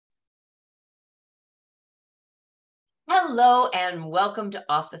Hello and welcome to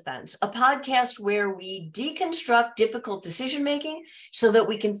Off the Fence, a podcast where we deconstruct difficult decision-making so that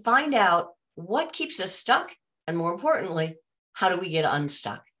we can find out what keeps us stuck and, more importantly, how do we get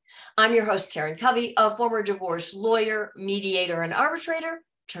unstuck. I'm your host, Karen Covey, a former divorce lawyer, mediator, and arbitrator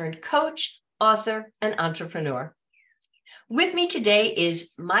turned coach, author, and entrepreneur. With me today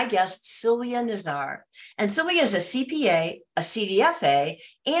is my guest, Sylwia Nazar. And Sylwia is a CPA, a CDFA,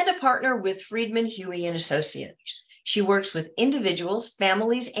 and a partner with Friedman, Huey & Associates. She works with individuals,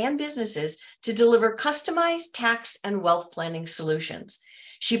 families, and businesses to deliver customized tax and wealth planning solutions.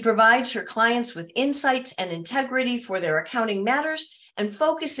 She provides her clients with insights and integrity for their accounting matters and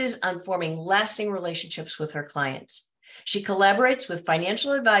focuses on forming lasting relationships with her clients. She collaborates with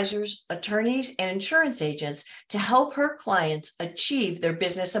financial advisors, attorneys, and insurance agents to help her clients achieve their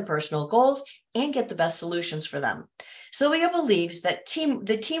business and personal goals and get the best solutions for them. Sylwia believes that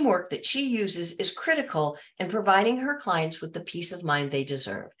the teamwork that she uses is critical in providing her clients with the peace of mind they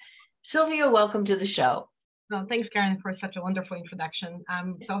deserve. Sylwia, welcome to the show. Well, thanks, Karen, for such a wonderful introduction.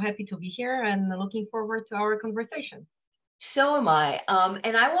 I'm so happy to be here and looking forward to our conversation. So am I.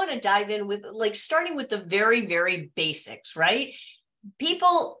 And I want to dive in with starting with the very, very basics, right?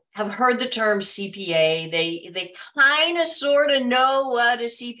 People have heard the term CPA. They kind of sort of know what a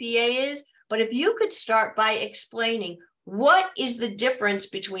CPA is. But if you could start by explaining what is the difference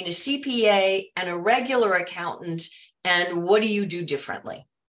between a CPA and a regular accountant, and what do you do differently?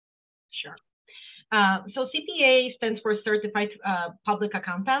 Sure. So CPA stands for Certified Public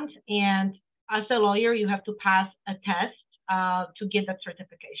Accountant. And as a lawyer, you have to pass a test to get that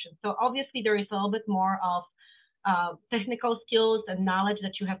certification. So obviously, there is a little bit more of technical skills and knowledge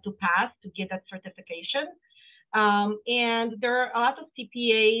that you have to pass to get that certification. And there are a lot of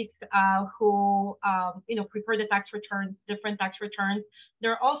CPAs who, prepare the tax returns, different tax returns.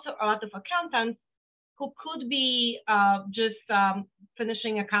 There are also a lot of accountants who could be just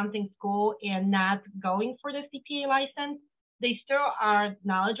finishing accounting school and not going for the CPA license. They still are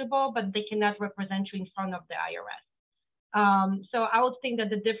knowledgeable, but they cannot represent you in front of the IRS. So I would think that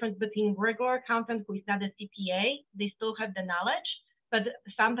the difference between regular accountant who is not a CPA, they still have the knowledge, but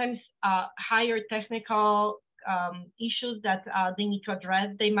sometimes higher technical issues that they need to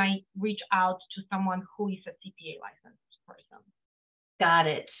address, they might reach out to someone who is a CPA licensed person. Got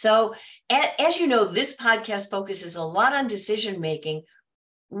it. So as you know, this podcast focuses a lot on decision making.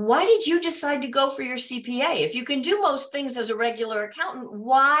 Why did you decide to go for your CPA? If you can do most things as a regular accountant,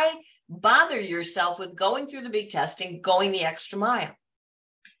 why bother yourself with going through the big testing, going the extra mile?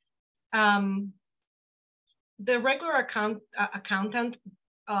 The regular accountant,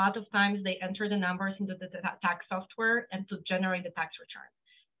 a lot of times they enter the numbers into the tax software and to generate the tax return.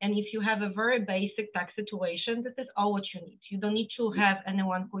 And if you have a very basic tax situation, this is all what you need. You don't need to have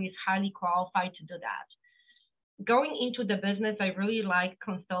anyone who is highly qualified to do that. Going into the business, I really like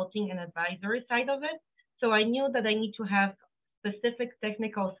consulting and advisory side of it. So I knew that I need to have specific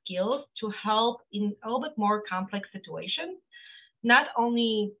technical skills to help in a little bit more complex situations, not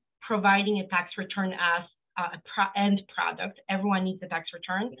only providing a tax return as end product. Everyone needs a tax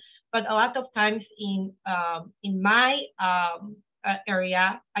return, but a lot of times in my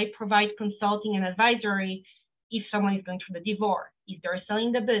area, I provide consulting and advisory if someone is going through the divorce, if they're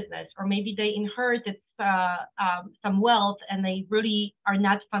selling the business, or maybe they inherited some wealth and they really are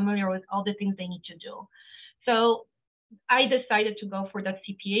not familiar with all the things they need to do. So I decided to go for that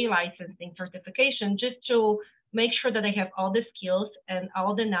CPA licensing certification just to make sure that I have all the skills and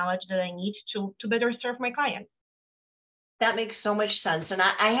all the knowledge that I need to better serve my clients. That makes so much sense. And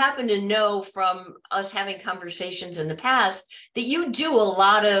I happen to know from us having conversations in the past that you do a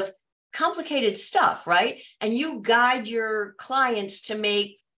lot of complicated stuff, right? And you guide your clients to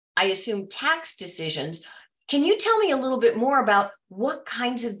make, I assume, tax decisions. Can you tell me a little bit more about what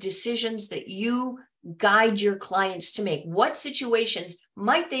kinds of decisions that you guide your clients to make? What situations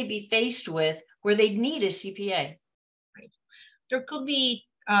might they be faced with where they'd need a CPA? Right. There could be,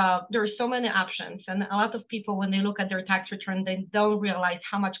 there are so many options. And a lot of people, when they look at their tax return, they don't realize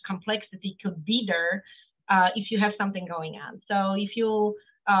how much complexity could be there if you have something going on. So if you,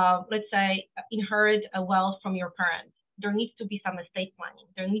 let's say, inherit a wealth from your parents, there needs to be some estate planning.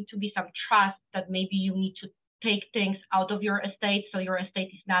 There needs to be some trust that maybe you need to take things out of your estate so your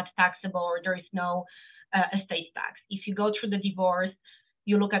estate is not taxable or there is no estate tax. If you go through the divorce,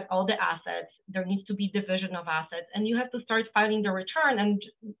 you look at all the assets, there needs to be division of assets, and you have to start filing the return and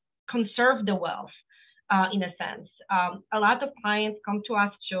conserve the wealth in a sense. A lot of clients come to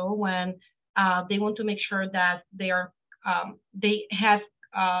us too when they want to make sure that they have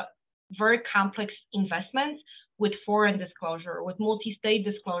very complex investments with foreign disclosure, with multi-state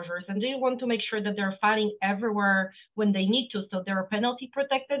disclosures, and they want to make sure that they're filing everywhere when they need to, so they're penalty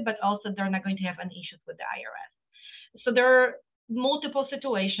protected, but also they're not going to have any issues with the IRS. So there are multiple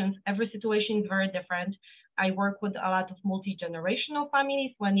situations. Every situation is very different. I work with a lot of multi-generational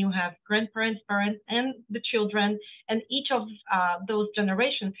families when you have grandparents, parents, and the children, and each of those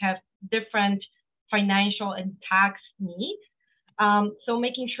generations have different financial and tax needs. So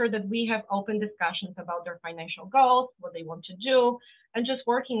making sure that we have open discussions about their financial goals, what they want to do, and just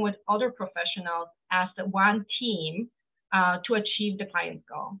working with other professionals as one team to achieve the client's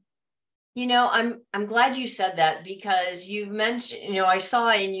goal. You know, I'm glad you said that, because you've mentioned, you know, I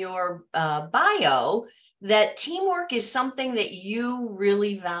saw in your bio that teamwork is something that you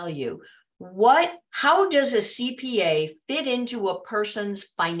really value. How does a CPA fit into a person's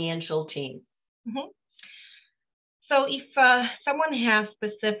financial team? Mm-hmm. So if someone has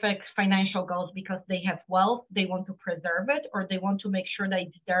specific financial goals because they have wealth, they want to preserve it, or they want to make sure that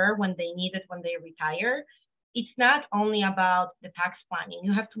it's there when they need it, when they retire, it's not only about the tax planning.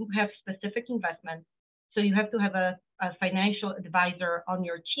 You have to have specific investments. So you have to have a financial advisor on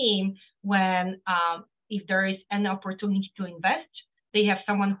your team when, if there is an opportunity to invest, they have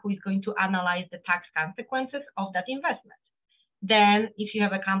someone who is going to analyze the tax consequences of that investment. Then if you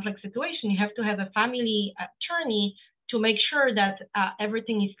have a complex situation, you have to have a family attorney to make sure that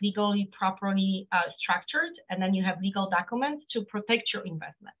everything is legally, properly structured, and then you have legal documents to protect your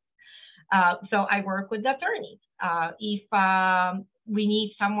investment. So I work with the attorneys. If we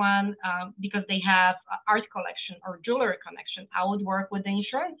need someone because they have art collection or jewelry collection, I would work with the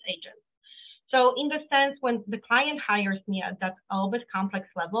insurance agent. So in the sense, when the client hires me at that a little bit complex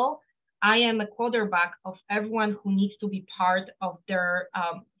level, I am a quarterback of everyone who needs to be part of their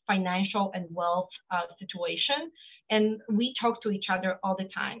financial and wealth situation. And we talk to each other all the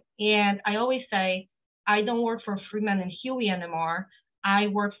time. And I always say, I don't work for Freeman and Huey anymore. I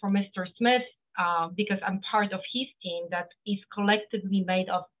work for Mr. Smith because I'm part of his team that is collectively made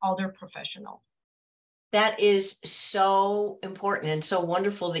of other professionals. That is so important and so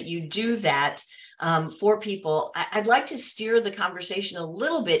wonderful that you do that for people. I'd like to steer the conversation a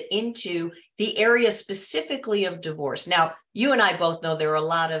little bit into the area specifically of divorce. Now, you and I both know there are a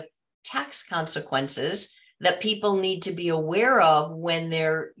lot of tax consequences that people need to be aware of when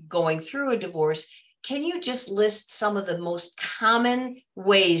they're going through a divorce. Can you just list some of the most common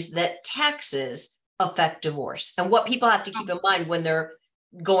ways that taxes affect divorce and what people have to keep in mind when they're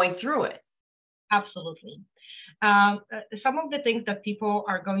going through it? Absolutely. Some of the things that people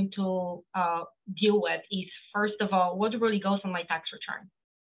are going to deal with is, first of all, what really goes on my tax return?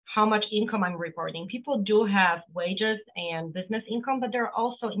 How much income I'm reporting. People do have wages and business income, but there are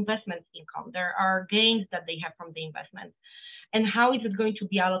also investment income. There are gains that they have from the investment. And how is it going to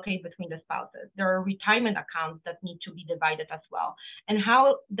be allocated between the spouses? There are retirement accounts that need to be divided as well. And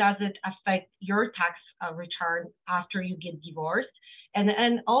how does it affect your tax return after you get divorced?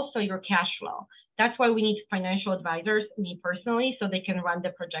 And also your cash flow. That's why we need financial advisors, me personally, so they can run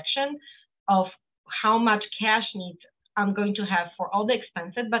the projection of how much cash needs I'm going to have for all the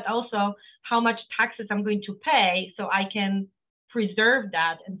expenses, but also how much taxes I'm going to pay so I can preserve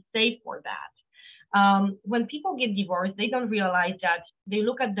that and save for that. When people get divorced, they don't realize that they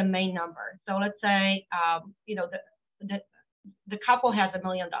look at the main number. So let's say, the couple has $1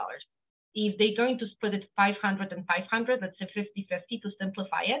 million. If they're going to split it 500 and 500, let's say 50-50 to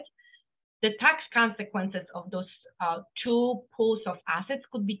simplify it, the tax consequences of those two pools of assets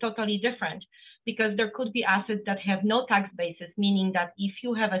could be totally different, because there could be assets that have no tax basis, meaning that if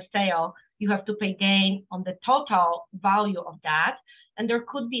you have a sale, you have to pay gain on the total value of that. And there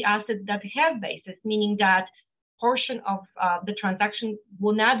could be assets that have basis, meaning that portion of the transaction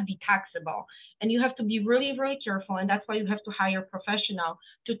will not be taxable. And you have to be really, really careful. And that's why you have to hire a professional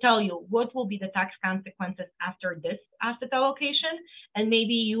to tell you what will be the tax consequences after this asset allocation. And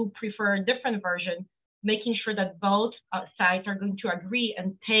maybe you prefer a different version, making sure that both sides are going to agree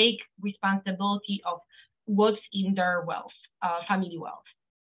and take responsibility of what's in their wealth, family wealth.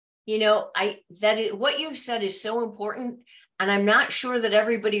 You know, what you've said is so important. And I'm not sure that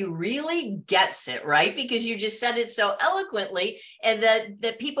everybody really gets it, right? Because you just said it so eloquently, and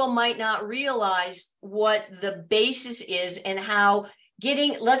that people might not realize what the basis is and how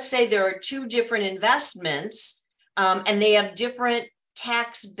let's say there are two different investments and they have different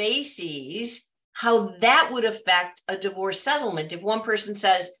tax bases, how that would affect a divorce settlement. If one person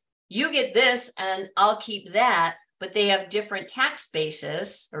says, you get this and I'll keep that, but they have different tax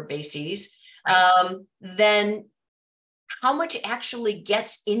bases, then how much actually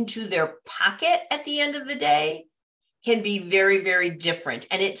gets into their pocket at the end of the day can be very, very different.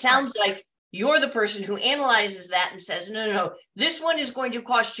 And it sounds like you're the person who analyzes that and says, no, no, no, this one is going to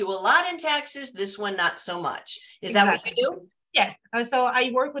cost you a lot in taxes, this one not so much. Is that what you do? Yes. So I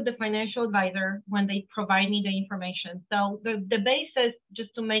work with the financial advisor when they provide me the information. So the basis, just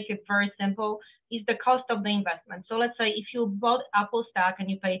to make it very simple, is the cost of the investment. So let's say if you bought Apple stock and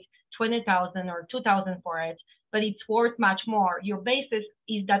you paid 20,000 or 2,000 for it, but it's worth much more, your basis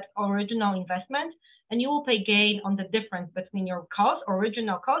is that original investment, and you will pay gain on the difference between your cost,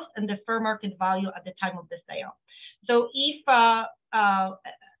 original cost, and the fair market value at the time of the sale. So if a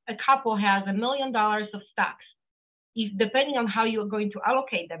couple has $1 million of stocks, if depending on how you're going to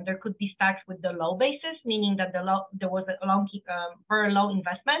allocate them, there could be stocks with the low basis, meaning that there was a very low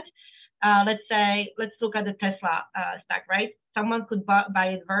investment. Let's look at the Tesla stock, right? Someone could buy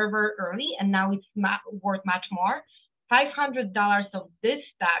it very, very early, and now it's worth much more. $500 of this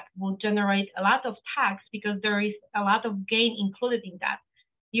stock will generate a lot of tax because there is a lot of gain included in that.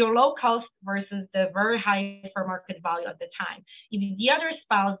 Your low cost versus the very high fair market value at the time. If the other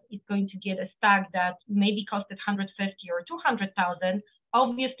spouse is going to get a stock that maybe costed 150 or 200,000,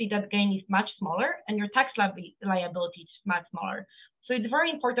 obviously that gain is much smaller and your tax liability is much smaller. So it's very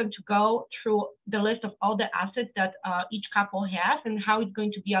important to go through the list of all the assets that each couple has and how it's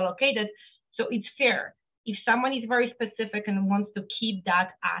going to be allocated, so it's fair. If someone is very specific and wants to keep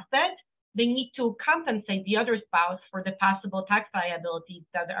that asset, they need to compensate the other spouse for the possible tax liabilities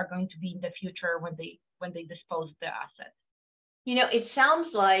that are going to be in the future when they dispose the asset. You know, it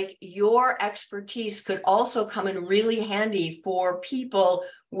sounds like your expertise could also come in really handy for people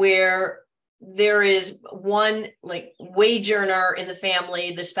where there is one like wage earner in the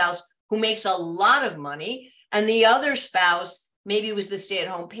family, the spouse who makes a lot of money, and the other spouse maybe was the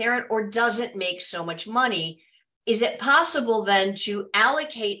stay-at-home parent or doesn't make so much money. Is it possible then to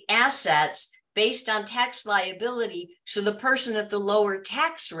allocate assets based on tax liability so the person at the lower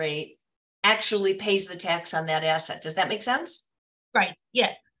tax rate actually pays the tax on that asset? Does that make sense? Right.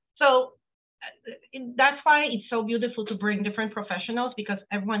 Yes. So that's why it's so beautiful to bring different professionals, because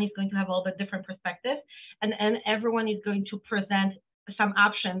everyone is going to have a little bit different perspective, and everyone is going to present some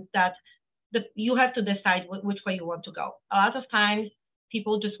options that you have to decide which way you want to go. A lot of times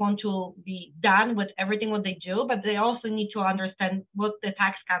people just want to be done with everything what they do, but they also need to understand what the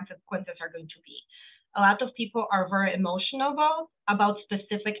tax consequences are going to be. A lot of people are very emotional about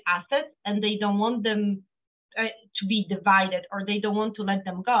specific assets, and they don't want them to be divided, or they don't want to let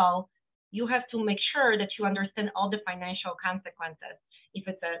them go. You have to make sure that you understand all the financial consequences. If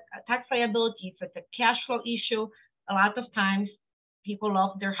it's a tax liability, if it's a cash flow issue, a lot of times people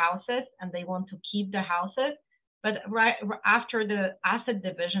love their houses and they want to keep the houses, but right after the asset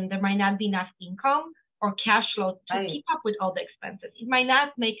division, there might not be enough income or cash flow to keep up with all the expenses. It might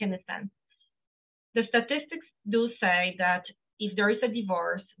not make any sense. The statistics do say that if there is a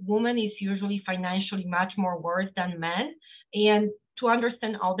divorce, woman is usually financially much more worse than men. And to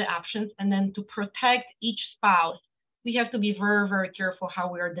understand all the options and then to protect each spouse, we have to be very, very careful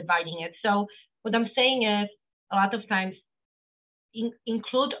how we are dividing it. So what I'm saying is, a lot of times,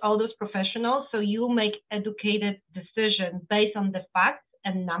 include all those professionals so you make educated decisions based on the facts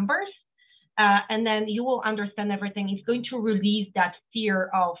and numbers, and then you will understand everything. It's going to release that fear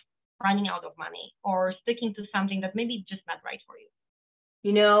of running out of money or sticking to something that maybe is just not right for you.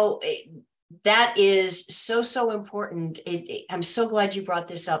 You know, that is so important. I'm so glad you brought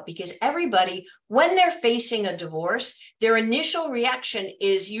this up, because everybody, when they're facing a divorce, their initial reaction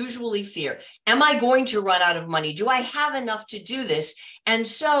is usually fear. Am I going to run out of money? Do I have enough to do this? And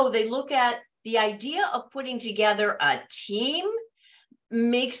so they look at the idea of putting together a team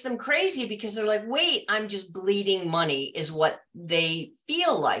makes them crazy, because they're like, wait, I'm just bleeding money is what they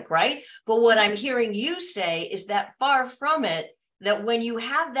feel like, right? But what I'm hearing you say is that far from it, that when you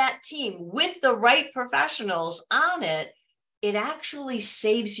have that team with the right professionals on it, it actually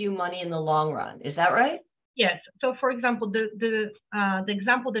saves you money in the long run. Is that right? Yes. So for example, the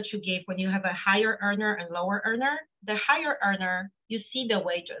example that you gave, when you have a higher earner and lower earner, the higher earner, you see the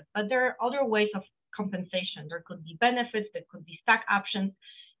wages, but there are other ways of compensation. There could be benefits, there could be stock options.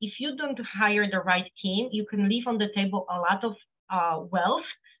 If you don't hire the right team, you can leave on the table a lot of wealth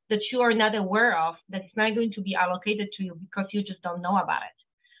that you are not aware of, that's not going to be allocated to you because you just don't know about it.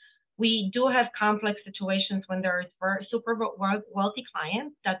 We do have complex situations when there is super wealthy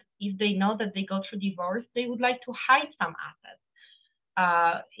clients that if they know that they go through divorce, they would like to hide some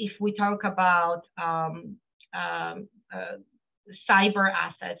assets. If we talk about cyber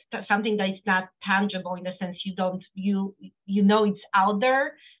assets, something that is not tangible in the sense you know it's out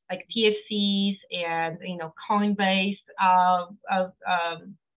there, like PFCs and Coinbase,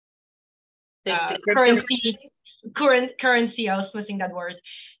 the currency. I was missing that word.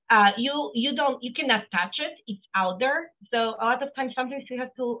 You cannot touch it. It's out there. So a lot of times, sometimes you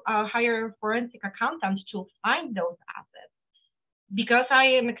have to hire a forensic accountant to find those assets. Because I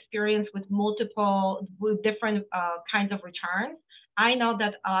am experienced with different kinds of returns, I know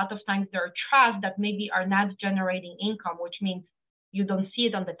that a lot of times there are trusts that maybe are not generating income, which means you don't see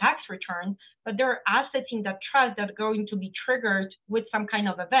it on the tax return, but there are assets in that trust that are going to be triggered with some kind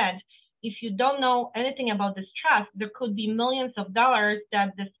of event. If you don't know anything about this trust, there could be millions of dollars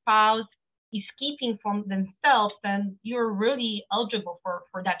that the spouse is keeping from themselves, and you're really eligible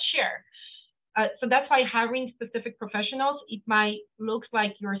for that share. So that's why hiring specific professionals, it might look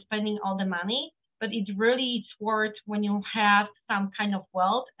like you're spending all the money, but it's worth when you have some kind of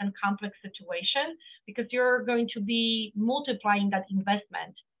wealth and complex situation, because you're going to be multiplying that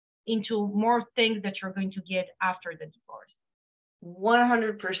investment into more things that you're going to get after the divorce.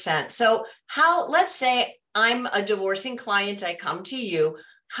 100%. So let's say I'm a divorcing client, I come to you.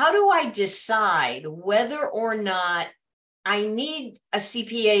 How do I decide whether or not I need a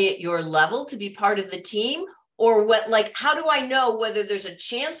CPA at your level to be part of the team? Or how do I know whether there's a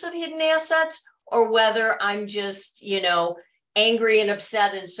chance of hidden assets or whether I'm just, angry and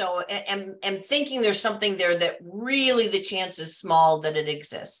upset, and so am thinking there's something there that really the chance is small that it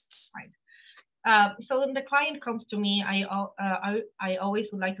exists? Right. So when the client comes to me, I always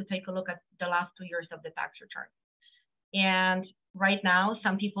would like to take a look at the last 2 years of the tax return. And right now,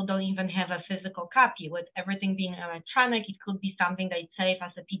 some people don't even have a physical copy. With everything being electronic, it could be something that is saved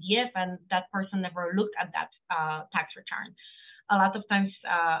as a PDF, and that person never looked at that tax return. A lot of times,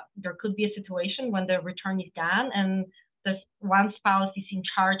 there could be a situation when the return is done and the one spouse is in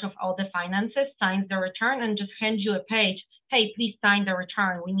charge of all the finances, signs the return, and just hands you a page. Hey, please sign the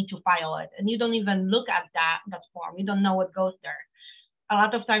return. We need to file it. And you don't even look at that form. You don't know what goes there. A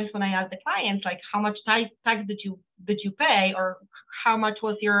lot of times when I ask the clients, like, how much tax did you pay, or how much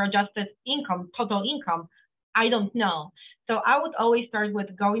was your adjusted income, total income, I don't know. So I would always start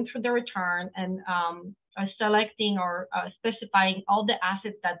with going through the return and selecting or specifying all the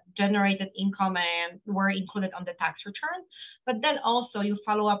assets that generated income and were included on the tax return. But then also you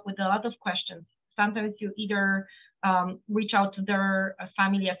follow up with a lot of questions. Sometimes you either reach out to their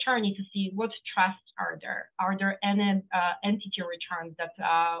family attorney to see what trusts are there. Are there any entity returns that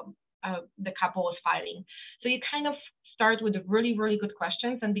the couple was filing? So you kind of start with really, really good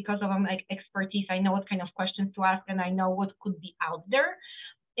questions. And because of my expertise, I know what kind of questions to ask, and I know what could be out there.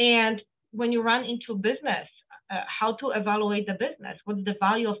 And when you run into business, how to evaluate the business, what's the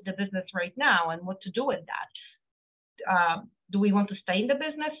value of the business right now, and what to do with that. Do we want to stay in the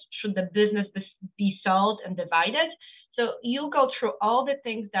business? Should the business be sold and divided? So you go through all the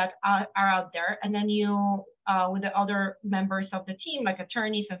things that are out there, and then you, with the other members of the team, like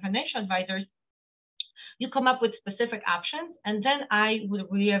attorneys and financial advisors, you come up with specific options, and then I would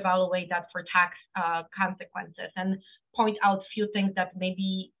reevaluate that for tax consequences and point out a few things that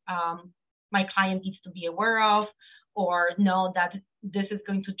maybe my client needs to be aware of, or know that this is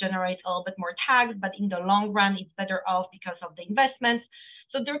going to generate a little bit more tax, but in the long run, it's better off because of the investments.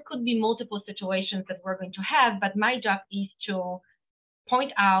 So there could be multiple situations that we're going to have, but my job is to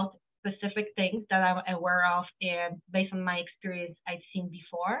point out specific things that I'm aware of, and based on my experience I've seen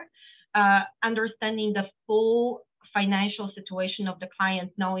before, understanding the full financial situation of the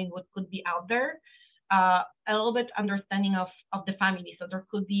client, knowing what could be out there, a little bit understanding of the family. So there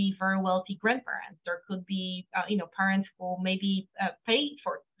could be very wealthy grandparents. There could be, parents who maybe pay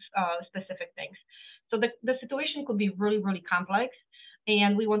for specific things. So the situation could be really, really complex.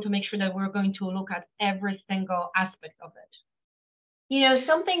 And we want to make sure that we're going to look at every single aspect of it.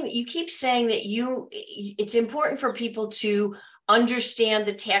 Something you keep saying that it's important for people to understand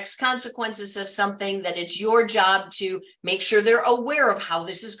the tax consequences of something, that it's your job to make sure they're aware of how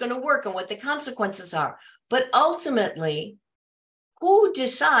this is going to work and what the consequences are. But ultimately, who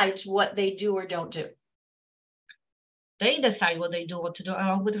decides what they do or don't do? They decide what they do, what to do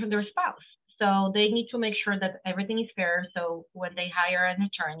with their spouse. So they need to make sure that everything is fair. So when they hire an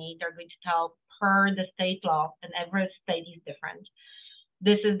attorney, they're going to tell per the state law, and every state is different.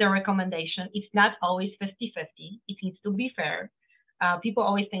 This is the recommendation. It's not always 50-50. It needs to be fair. People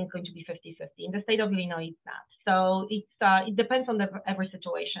always think it's going to be 50-50. In the state of Illinois, it's not. So it depends on every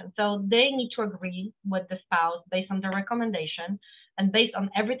situation. So they need to agree with the spouse based on the recommendation and based on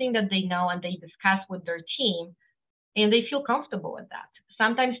everything that they know and they discuss with their team, and they feel comfortable with that.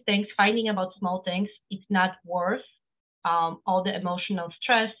 Sometimes fighting about small things, it's not worth all the emotional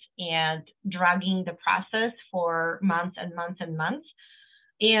stress and dragging the process for months and months and months.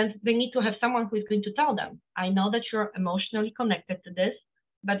 And they need to have someone who is going to tell them, I know that you're emotionally connected to this,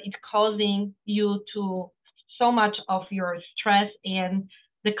 but it's causing you to so much of your stress and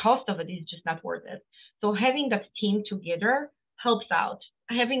the cost of it is just not worth it. So having that team together helps out.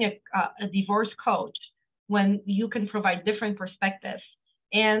 Having a divorce coach, when you can provide different perspectives,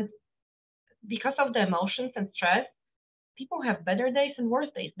 and because of the emotions and stress, people have better days and worse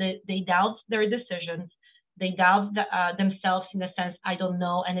days. They doubt their decisions. They doubt themselves in the sense, I don't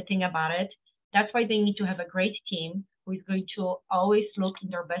know anything about it. That's why they need to have a great team who is going to always look in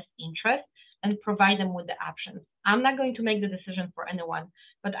their best interest and provide them with the options. I'm not going to make the decision for anyone,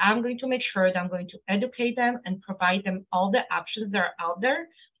 but I'm going to make sure that I'm going to educate them and provide them all the options that are out there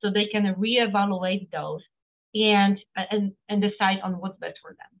so they can reevaluate those and decide on what's best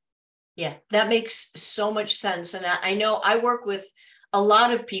for them. Yeah, that makes so much sense. And I know I work with a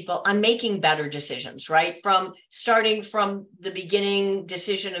lot of people on making better decisions, right? From starting from the beginning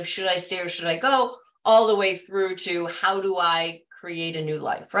decision of should I stay or should I go, all the way through to how do I create a new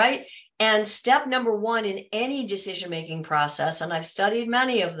life, right? And step number one in any decision-making process, and I've studied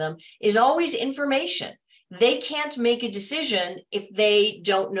many of them, is always information. They can't make a decision if they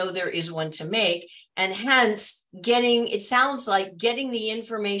don't know there is one to make. And hence, it sounds like getting the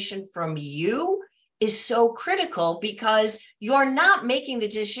information from you is so critical because you're not making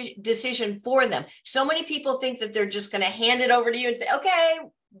the decision for them. So many people think that they're just going to hand it over to you and say, okay,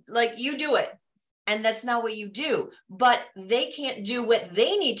 like you do it. And that's not what you do. But they can't do what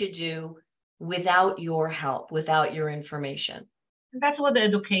they need to do without your help, without your information. That's what the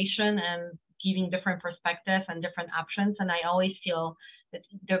education and giving different perspectives and different options. And I always feel that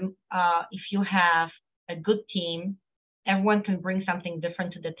if you have a good team, everyone can bring something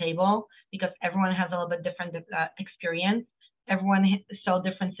different to the table because everyone has a little bit different experience. Everyone saw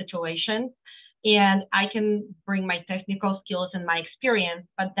different situations. And I can bring my technical skills and my experience,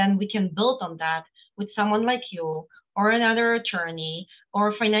 but then we can build on that with someone like you or another attorney or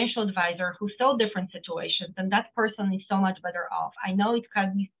a financial advisor who saw different situations. And that person is so much better off. I know it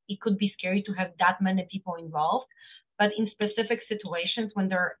could be scary to have that many people involved, but in specific situations, when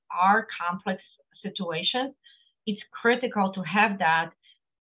there are complex situations, it's critical to have that.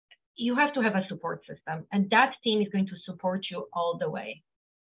 You have to have a support system, and that team is going to support you all the way.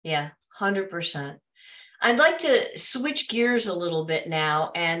 Yeah, 100%. I'd like to switch gears a little bit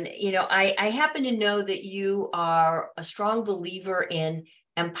now. And, I happen to know that you are a strong believer in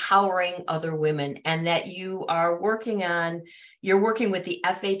empowering other women and that you're working with the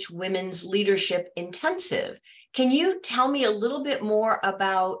FH Women's Leadership Intensive. Can you tell me a little bit more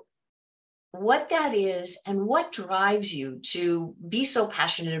about what that is and what drives you to be so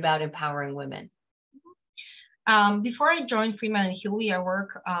passionate about empowering women? Before I joined Freeman & Hughley, I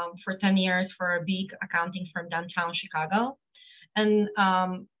worked for 10 years for a big accounting firm downtown Chicago. And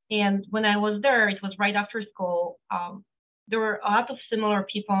when I was there, it was right after school. There were a lot of similar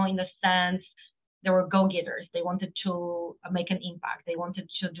people in the sense they were go-getters. They wanted to make an impact. They wanted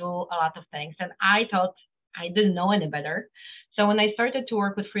to do a lot of things. And I thought I didn't know any better. So when I started to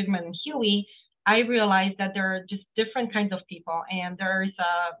work with Freeman & Hughley, I realized that there are just different kinds of people. And there's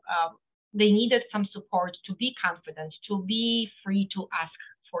they needed some support to be confident, to be free to ask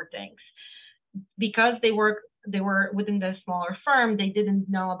for things. Because they were within the smaller firm, they didn't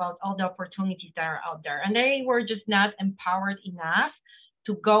know about all the opportunities that are out there. And they were just not empowered enough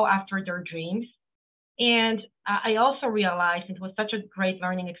to go after their dreams. And I also realized it was such a great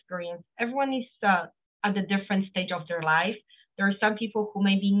learning experience. Everyone is at a different stage of their life. There are some people who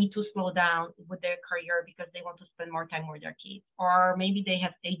maybe need to slow down with their career because they want to spend more time with their kids, or maybe they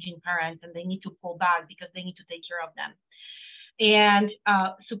have aging parents and they need to pull back because they need to take care of them. And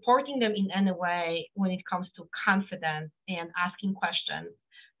supporting them in any way when it comes to confidence and asking questions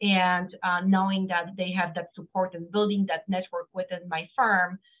and knowing that they have that support and building that network within my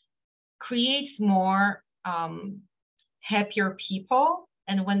firm creates more happier people.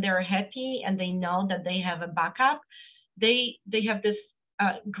 And when they're happy and they know that they have a backup, they have this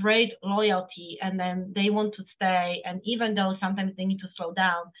great loyalty, and then they want to stay. And even though sometimes they need to slow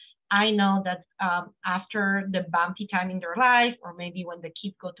down, I know that after the bumpy time in their life, or maybe when the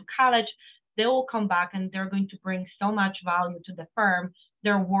kids go to college, they will come back and they're going to bring so much value to the firm.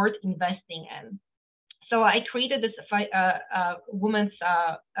 They're worth investing in. So I created this women's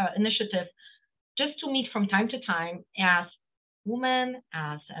initiative just to meet from time to time as woman,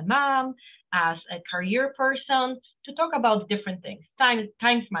 as a mom, as a career person, to talk about different things: time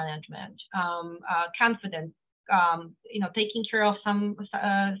management, confidence, taking care of some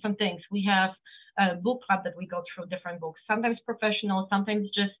things. We have a book club that we go through different books, sometimes professional, sometimes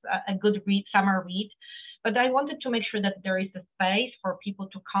just a good summer read. But I wanted to make sure that there is a space for people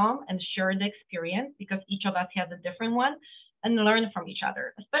to come and share the experience, because each of us has a different one, and learn from each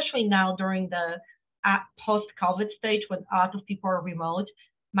other, especially now during the post-COVID stage when a lot of people are remote.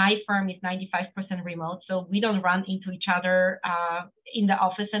 My firm is 95% remote, so we don't run into each other in the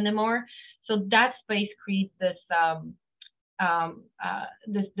office anymore. So that space creates this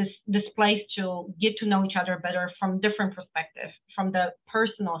this place to get to know each other better from different perspectives, from the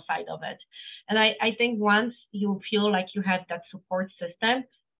personal side of it. And I think once you feel like you have that support system,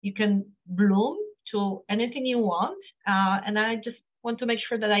 you can bloom to anything you want. And I just want to make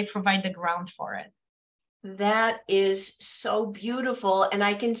sure that I provide the ground for it. That is so beautiful. And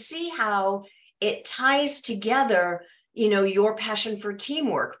I can see how it ties together, your passion for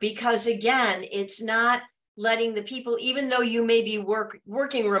teamwork, because again, it's not letting the people, even though you may be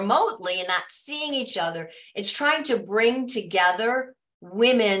working remotely and not seeing each other, it's trying to bring together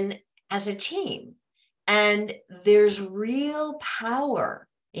women as a team. And there's real power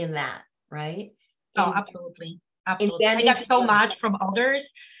in that, right? Oh, absolutely. Absolutely. I get so much from others,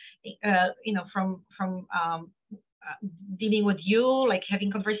 from dealing with you, like having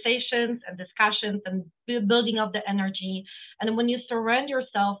conversations and discussions and building up the energy. And when you surround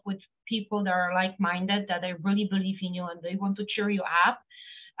yourself with people that are like-minded, that they really believe in you and they want to cheer you up,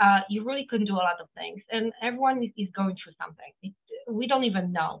 you really can do a lot of things. And everyone is going through something. We don't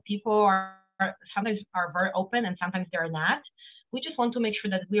even know. People are sometimes are very open and sometimes they're not. We just want to make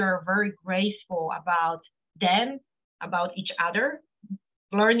sure that we are very graceful about them, about each other.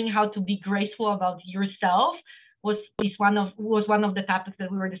 Learning how to be graceful about yourself was one of the topics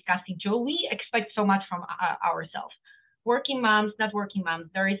that we were discussing too. We expect so much from ourselves. Working moms, not working moms,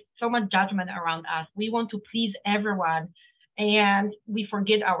 there is so much judgment around us. We want to please everyone and we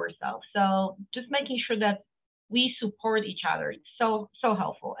forget ourselves. So just making sure that we support each other, it's so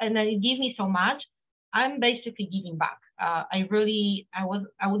helpful. And then it gives me so much. I'm basically giving back. I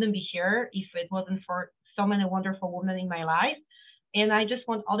wouldn't be here if it wasn't for so many wonderful women in my life. And I just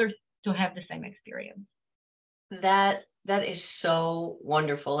want others to have the same experience. That is so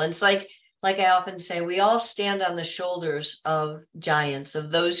wonderful. And it's like I often say, we all stand on the shoulders of giants,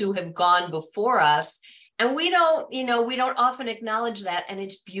 of those who have gone before us. And we don't often acknowledge that. And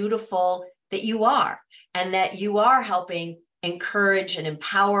it's beautiful that you are, and that you are helping encourage and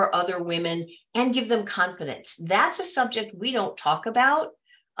empower other women and give them confidence. That's a subject we don't talk about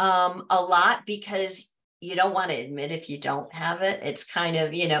a lot, because you don't want to admit if you don't have it. It's kind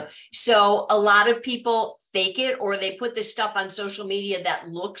of, so a lot of people fake it, or they put this stuff on social media that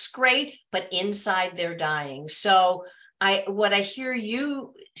looks great, but inside they're dying. So what I hear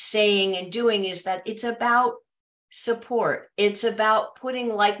you saying and doing is that it's about support. It's about putting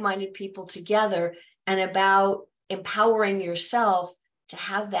like-minded people together and about empowering yourself to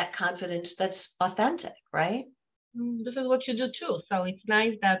have that confidence that's authentic, right? This is what you do too. So it's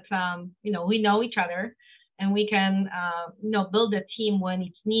nice that, we know each other and we can, build a team when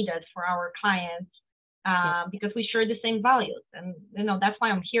it's needed for our clients, because we share the same values. And, that's why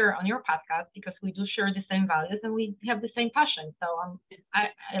I'm here on your podcast, because we do share the same values and we have the same passion. So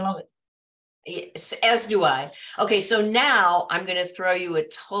I love it. Yes, as do I. Okay, so now I'm going to throw you a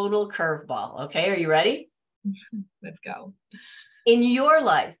total curveball. Okay, are you ready? Let's go. In your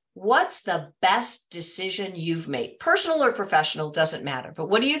life, what's the best decision you've made? Personal or professional, doesn't matter. But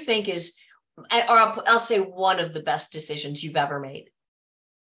what do you think is, or I'll say one of the best decisions you've ever made?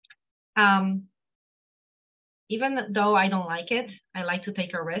 Even though I don't like it, I like to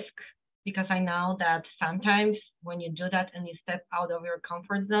take a risk, because I know that sometimes when you do that and you step out of your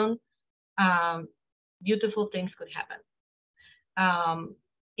comfort zone, beautiful things could happen.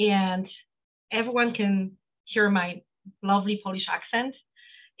 And everyone can hear my lovely Polish accent.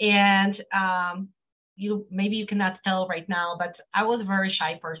 And maybe you cannot tell right now, but I was a very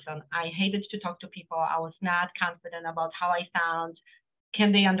shy person. I hated to talk to people. I was not confident about how I sound.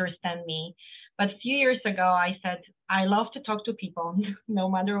 Can they understand me? But a few years ago, I said, I love to talk to people, no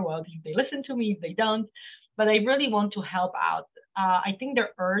matter what, if they listen to me, if they don't, but I really want to help out. I think the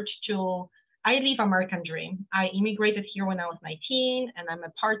urge I live American dream. I immigrated here when I was 19, and I'm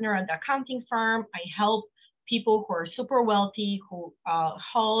a partner at the accounting firm. I help people who are super wealthy, who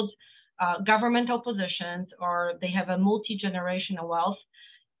hold governmental positions, or they have a multi-generational wealth.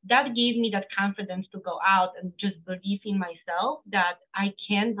 That gave me that confidence to go out and just believe in myself that I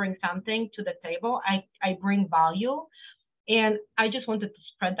can bring something to the table. I bring value, and I just wanted to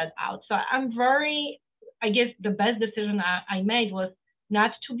spread that out. So I guess the best decision I made was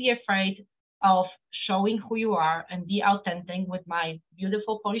not to be afraid of showing who you are and be authentic with my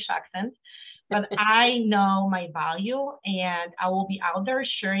beautiful Polish accent. But I know my value, and I will be out there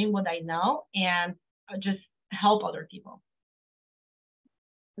sharing what I know and just help other people.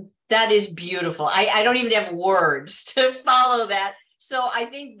 That is beautiful. I don't even have words to follow that. So I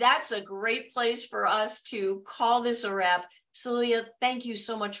think that's a great place for us to call this a wrap. Sylwia, thank you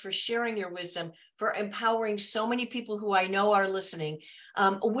so much for sharing your wisdom, for empowering so many people who I know are listening.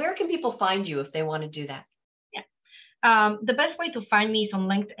 Where can people find you if they want to do that? The best way to find me is on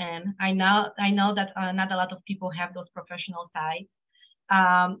LinkedIn. I know that not a lot of people have those professional sites.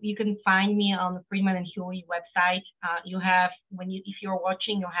 You can find me on the Freeman and Huey website. If you're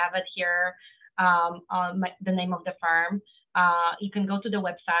watching, you have it here on the name of the firm. You can go to the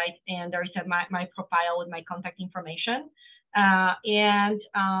website and there is my profile with my contact information. And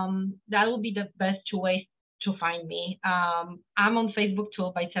that will be the best two ways to find me. I'm on Facebook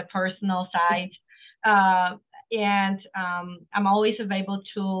too, but it's a personal site. And I'm always available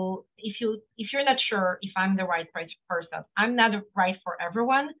to, if you're not sure if I'm the right person, I'm not right for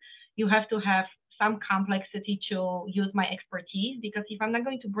everyone. You have to have some complexity to use my expertise, because if I'm not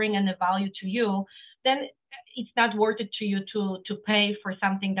going to bring any value to you, then it's not worth it to you to pay for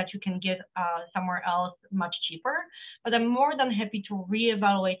something that you can get somewhere else much cheaper. But I'm more than happy to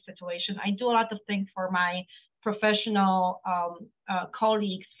reevaluate situation. I do a lot of things for my professional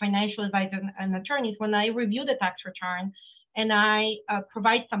colleagues, financial advisors, and attorneys when I review the tax return, and I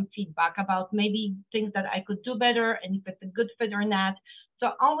provide some feedback about maybe things that I could do better and if it's a good fit or not.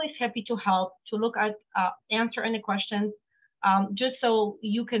 So always happy to help, to look at, answer any questions, just so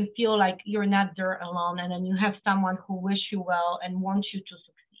you can feel like you're not there alone, and then you have someone who wish you well and wants you to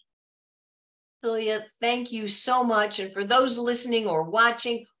succeed. Sylwia, thank you so much. And for those listening or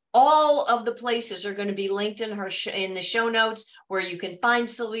watching, all of the places are going to be linked in the show notes where you can find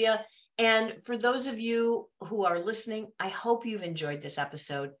Sylwia. And for those of you who are listening, I hope you've enjoyed this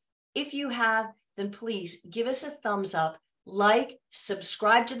episode. If you have, then please give us a thumbs up, like,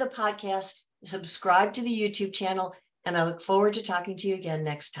 subscribe to the podcast, subscribe to the YouTube channel, and I look forward to talking to you again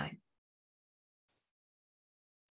next time.